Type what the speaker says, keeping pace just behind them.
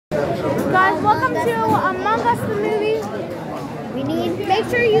welcome to Among Us the movie. Make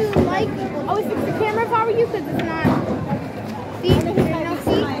sure you like. Always fix the camera if I were you, because it's not. See, there's no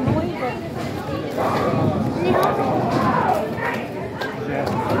seat. Any help?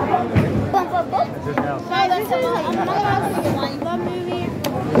 Guys, this is Among Us the movie.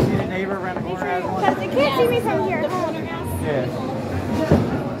 See the neighbor around the corner has one? Because they can't see me from here. Yeah.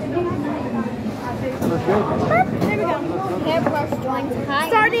 There we go. Hairbrush joins.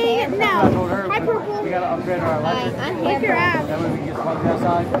 Starting now. Hi, Purple. We gotta upgrade our electric. Like your ass. That way we can get plugged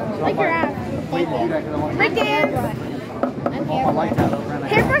outside. Like your ass. Wait to do that because I want to Right there. my lights out over in the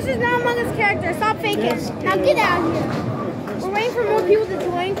Hairbrush is now Among Us character. Stop faking. Now get out of here. We're waiting for more people to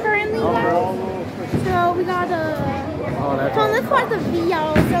join currently, guys. So we gotta. Oh, that's So let's watch the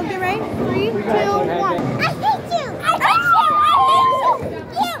video. So get ready. 3, 2, 1. I hate you! I hate you! I hate you!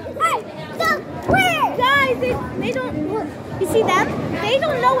 You! So weird! Guys, they don't. You see them? They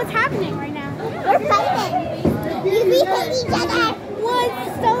don't know what's happening right now. We're fighting. We hate each other. Would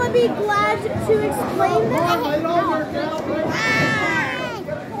Stella be glad to explain this?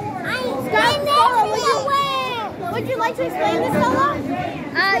 Guys, Stella, would you like to explain this, Stella?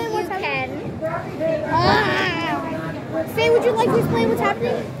 You can. Say, would you like to explain what's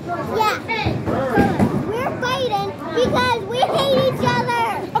happening? Yeah. We're fighting because we hate each other.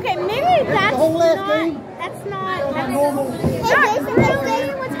 Okay, maybe that's not normal. Is this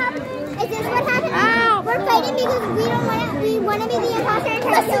really what's happening? Is this what happened? Ow. We're fighting because we want to be the imposter and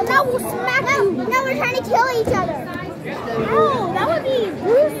try to kill Now we'll smack you. No, we're trying to kill each other. Oh, that would be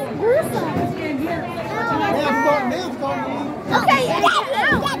gruesome. Okay, ow.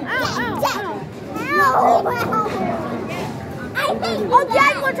 Oh, Dad,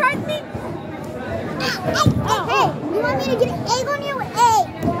 you want to try with me? Hey, you want me to get an egg on you? Egg.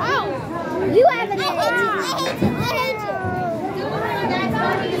 Ow. You have an egg.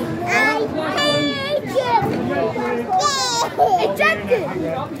 I hate you. Ejected.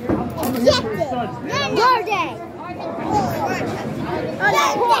 Your day. I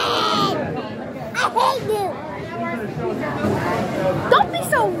hate you. Don't be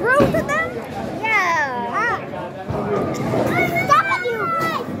so rude to them. Stop it, you.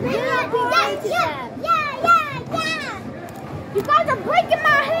 You guys are breaking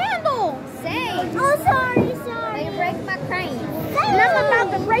my handle. Same. Oh, sorry. They break my crane. Same. And I'm about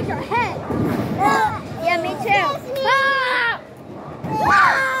to break your head. Yeah, me too.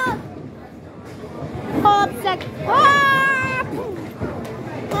 Hold up a sec.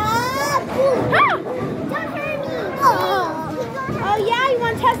 Don't hurt me. Oh yeah, you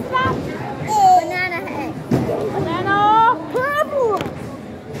want to test it out? Banana head. Banana purple.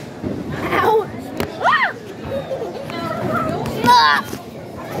 Ouch.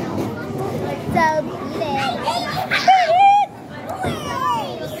 So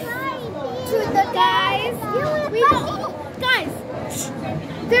Guys,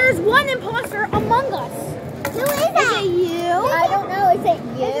 there's one imposter among us. who is that? Is it you? I don't know. Is it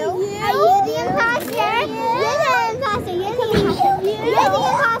you? Is it you? Are you the imposter? You're the imposter. You're the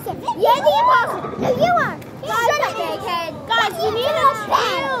imposter. You're the imposter. No, you are. Shut up, egghead. Guys, we need to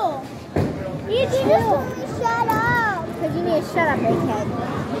chill. We need to chill. Shut up. Because you need to shut up, egghead.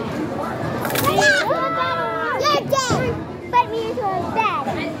 You're dead. Fight me into a bed.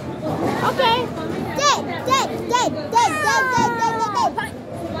 Okay. Dead.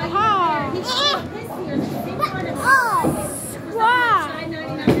 Squad.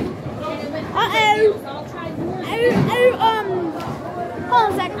 Hold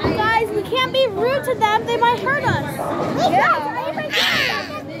on a second. Guys, we can't be rude to them. They might hurt us. Wait,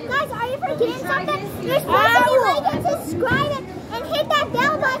 guys, are you forgetting something? You're supposed to like and subscribe and hit that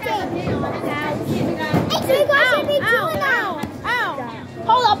bell button. And so you guys should be doing that. Ow.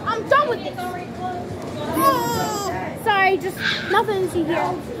 Hold up. I'm done with this. Sorry, just nothing to see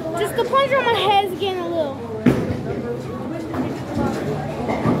here. Just the plunger on my head is getting a little.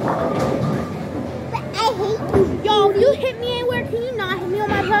 But I hate you. Yo, if you hit me anywhere, can you not hit me on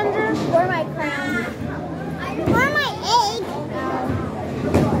my plunger? Or my crown. Or my egg.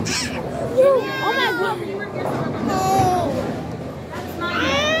 Oh my god.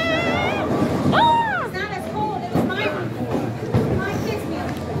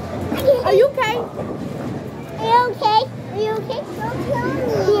 Are you okay? Are you okay? Don't kill me.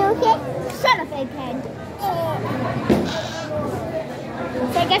 Are you okay? Shut up, egghead.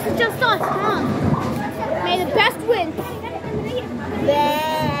 So I guess it's just us, huh? May the best win.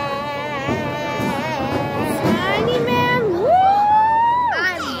 Tiny man, woo!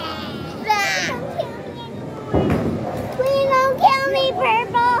 Please don't kill me,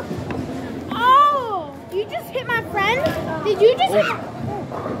 Purple. Oh, you just hit my friend? Did you just hit my...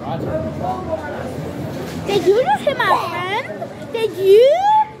 Did you just hit my friend? Did you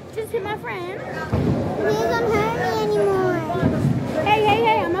just hit my friend? Please don't hurt me anymore.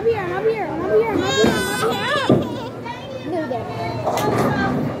 Hey, I'm up here. Move it.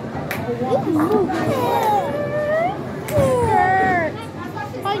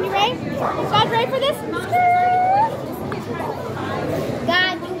 Oh, you ready? Guys, ready for this?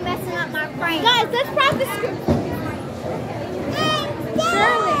 God, you messing up my frame. Guys, let's practice.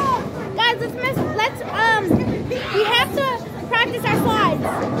 Guys, we have to practice our slides.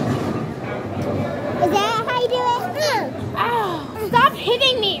 Is that how you do it? Oh, stop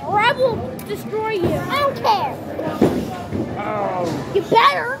hitting me or I will destroy you. I don't care. Oh. You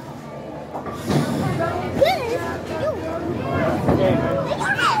better.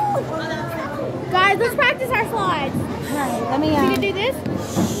 Guys, let's practice our slides. Let me You can do this.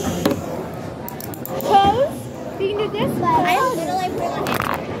 Pose. You can do this. I literally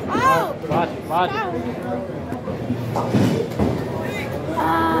Oh. Watch.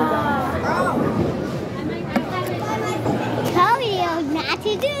 tell you not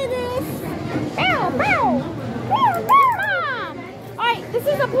to do this. Mom. Alright, this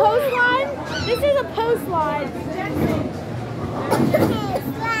is a pose slide.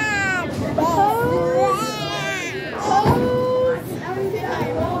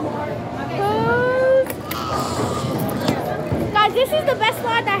 Pose. Guys, this is the best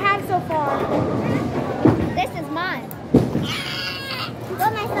slide I have so far. This is mine. Go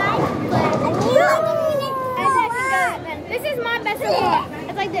my side. This is my best slide.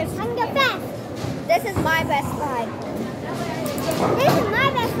 It's like this. I can go fast. This is my best slide. This is my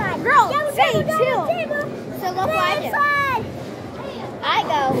best slide. Girl, say chill. So go fly. I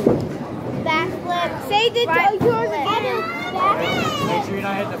go. Backflip. Say the Right yours flip. again. Make sure you're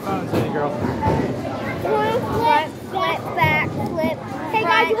not hitting the phone, city girl. Flip, flip, back, flip. Hey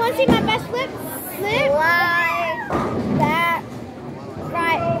guys, you want to see my best flip? Flip. Slide, back,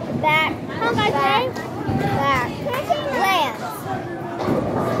 right, back. Come on guys, ready? Back, land.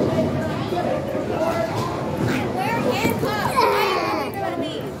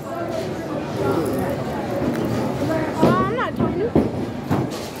 I'm not talking.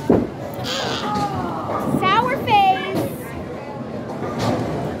 Sour face.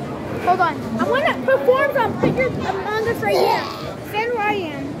 Hold on. I want to perform some. Put your on this right here. Stand where I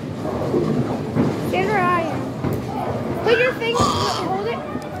am. Put your thing. Hold it.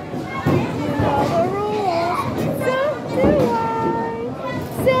 You know the rules. So do I.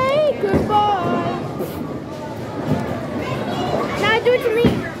 Say goodbye. Now do it to me.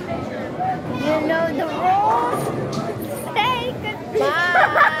 You know the rules. Say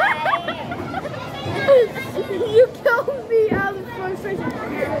goodbye. You killed me out of frustration.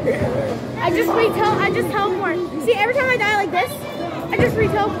 I just teleport. See, every time I die like this, I just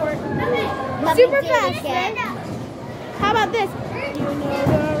re-teleport. Super fast, right? How about this? You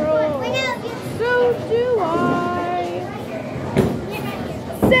know the rules. So do I.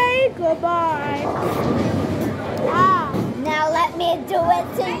 Say goodbye. Ah, Now let me do it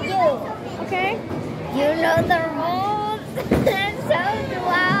to you. okay. You know the rules, and so do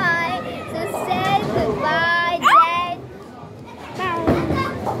I. So say goodbye, Jay.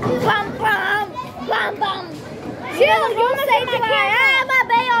 Bum bum, bum bum. You almost say hit my goodbye. camera. I'm a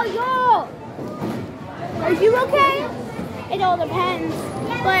bail, yo. Are you okay? It all depends.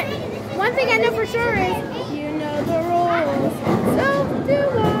 But one thing I know for sure is you know the rules. So do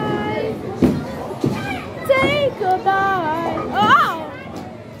I. Say goodbye. Oh!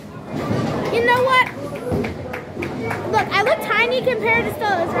 You know what? Look, I look tiny compared to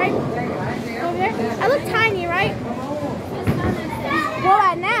Stella's, right? Over there. I look tiny, right? What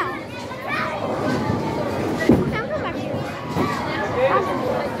about now? Come back here.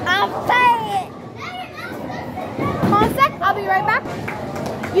 I'll say it. Hold on a sec, I'll be right back.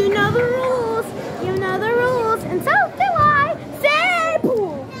 You know the rules, and so do I. Say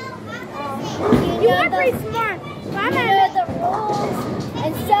pool. You are pretty smart. So I'm You know the rules,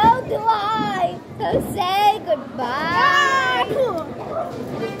 and so do I. So say goodbye. pool.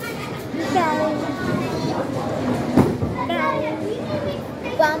 Down.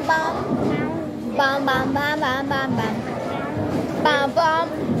 Bum bum, bum bum bum bum bum bum. Bum bum,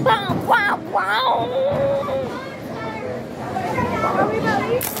 bum bum bum. Are we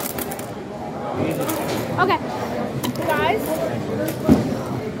ready? Okay. Guys,